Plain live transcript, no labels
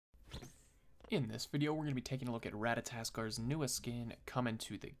In this video, we're going to be taking a look at Ratataskr's newest skin coming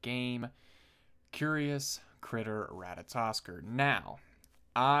to the game, Curious Critter Ratatoskr. Now,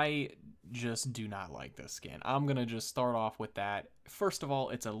 I just do not like this skin. I'm going to just start off with that. First of all,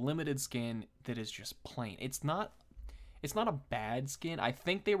 it's a limited skin that is just plain. It's not a bad skin. I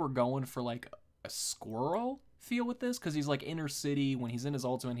think they were going for like a squirrel feel with this because he's like inner city. When he's in his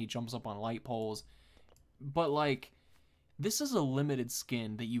ultimate, he jumps up on light poles. But like, this is a limited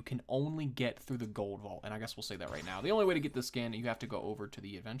skin that you can only get through the gold vault, and I guess we'll say that right now. The only way to get this skin, you have to go over to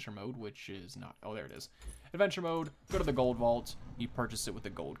the adventure mode, which is not... Oh, there it is. Adventure mode, go to the gold vault, you purchase it with the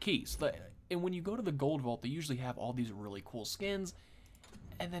gold keys. And when you go to the gold vault, they usually have all these really cool skins,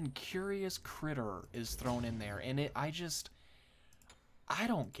 and then Curious Critter is thrown in there, and I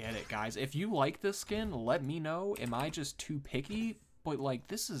don't get it, guys. If you like this skin, let me know. Am I just too picky? But, like,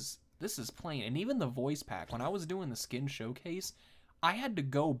 this is plain. And even the voice pack, when I was doing the skin showcase, I had to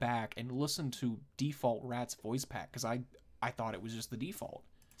go back and listen to default Rat's voice pack because I thought it was just the default.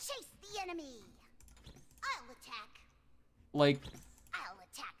 Chase the enemy. I'll attack. Like, I'll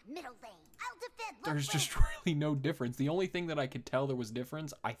attack middle lane. I'll defend left there's lane. just really no difference. The only thing that I could tell there was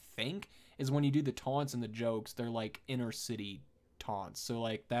difference, I think, is when you do the taunts and the jokes, they're like inner city taunts. So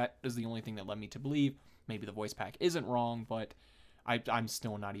like that is the only thing that led me to believe maybe the voice pack isn't wrong, but I'm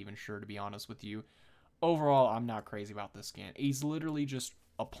still not even sure, to be honest with you. Overall, I'm not crazy about this skin. He's literally just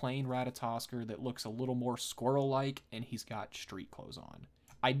a plain Ratatoskr that looks a little more squirrel-like, and he's got street clothes on.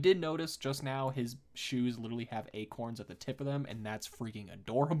 I did notice just now his shoes literally have acorns at the tip of them, and that's freaking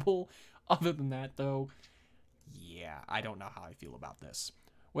adorable. Other than that, though, yeah, I don't know how I feel about this.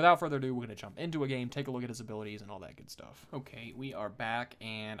 Without further ado, we're going to jump into a game, take a look at his abilities, and all that good stuff. Okay, we are back,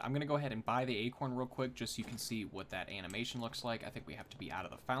 and I'm going to go ahead and buy the acorn real quick, just so you can see what that animation looks like. I think we have to be out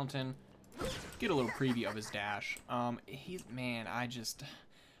of the fountain. Get a little preview of his dash. Man,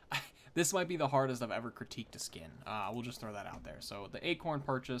 this might be the hardest I've ever critiqued a skin. We'll just throw that out there. So, the acorn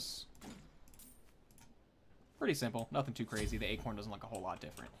purchase, pretty simple, nothing too crazy. The acorn doesn't look a whole lot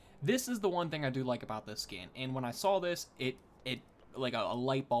different. This is the one thing I do like about this skin, and when I saw this, it like a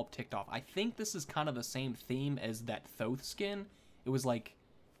light bulb ticked off. I think this is kind of the same theme as that Thoth skin. It was like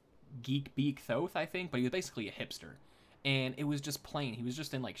Geek Beak Thoth, I think, but he was basically a hipster. And it was just plain. He was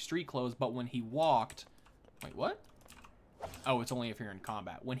just in like street clothes, but when he walked... Wait, what? Oh, it's only if you're in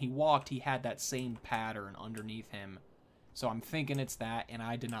combat. When he walked, he had that same pattern underneath him. So I'm thinking it's that, and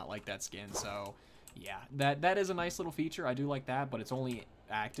I did not like that skin, so yeah. That is a nice little feature. I do like that, but it's only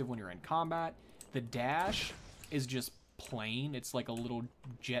active when you're in combat. The dash is just plain. It's like a little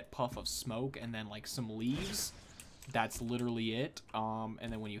jet puff of smoke and then like some leaves. That's literally it. And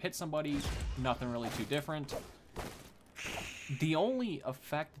then when you hit somebody, nothing really too different. The only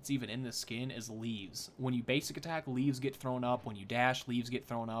effect that's even in the skin is leaves. When you basic attack, leaves get thrown up. When you dash, leaves get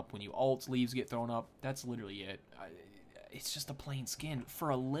thrown up. When you ult, leaves get thrown up. That's literally it. It's just a plain skin.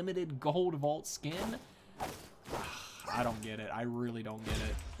 For a limited gold vault skin, I don't get it. I really don't get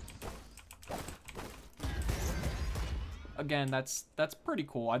it. Again, that's pretty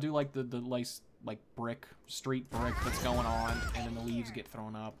cool. I do like the nice like street brick that's going on, and then the leaves get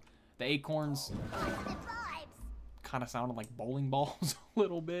thrown up. The acorns kind of sounded like bowling balls a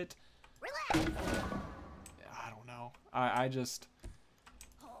little bit. Relax. I don't know. I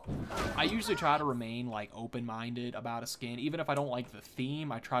usually try to remain like open-minded about a skin. Even if I don't like the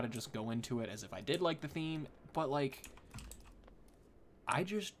theme, I try to just go into it as if I did like the theme. But like, I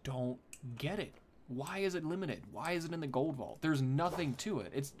just don't get it. Why is it limited? Why is it in the gold vault? There's nothing to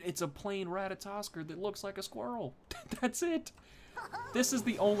it. It's a plain Ratatoskr that looks like a squirrel. That's it. This is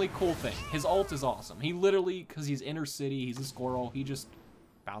the only cool thing. His ult is awesome. He literally, because he's inner city, he's a squirrel, he just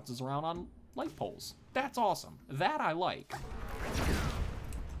bounces around on light poles. That's awesome. That I like.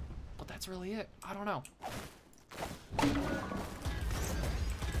 But that's really it. I don't know.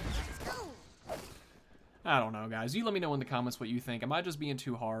 I don't know, guys. You let me know in the comments what you think. Am I just being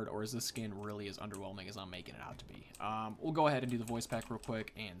too hard, or is this skin really as underwhelming as I'm making it out to be? We'll go ahead and do the voice pack real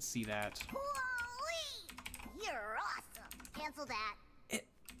quick and see that. Holy! You're awesome. Cancel that.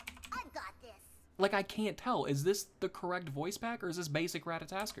 I've got this. Like, I can't tell. Is this the correct voice pack, or is this basic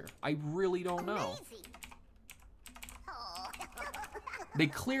Ratatoskr? I really don't know. Amazing. Oh. They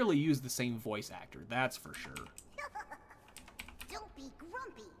clearly use the same voice actor, that's for sure. Don't be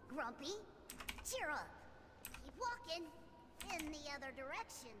grumpy, Grumpy. Cheer up. Keep walking. In the other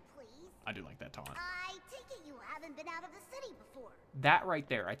direction, please. I do like that taunt. I take it you haven't been out of the city before. That right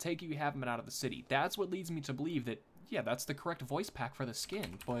there, I take it you haven't been out of the city. That's what leads me to believe that, yeah, that's the correct voice pack for the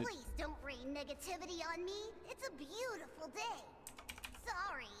skin, but... Please don't rain negativity on me. It's a beautiful day.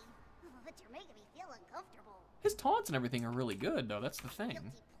 Sorry, but you're making me feel uncomfortable. His taunts and everything are really good, though. That's the thing.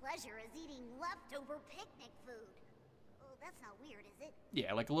 Guilty pleasure is eating leftover picnic food. Oh, that's not weird, is it?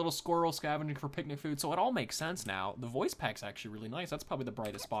 Yeah, like a little squirrel scavenging for picnic food, so it all makes sense now. The voice pack's actually really nice. That's probably the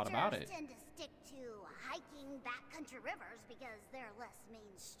brightest spot about it. Tend to stick to hiking backcountry rivers because they're less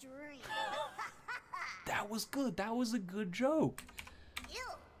mainstream. That was good. That was a good joke. Ew!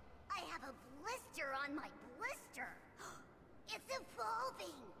 I have a blister on my blister. It's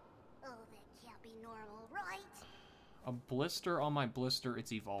evolving. Oh, that can't be normal, right? A blister on my blister,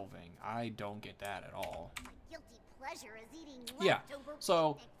 it's evolving. I don't get that at all. My guilty pleasure is eating Yeah, leftover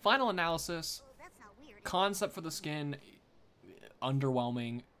so picnic food. final analysis, Oh, that's not weird. concept for the skin,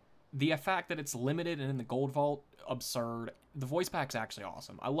 underwhelming. The fact that it's limited and in the gold vault, absurd. The voice pack's actually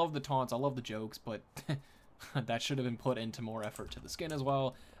awesome. I love the taunts, I love the jokes, but that should have been put into more effort to the skin as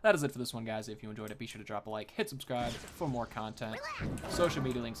well. That is it for this one, guys. If you enjoyed it, be sure to drop a like, hit subscribe for more content. Social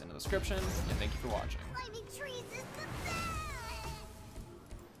media links in the description, and thank you for watching. Climbing trees is the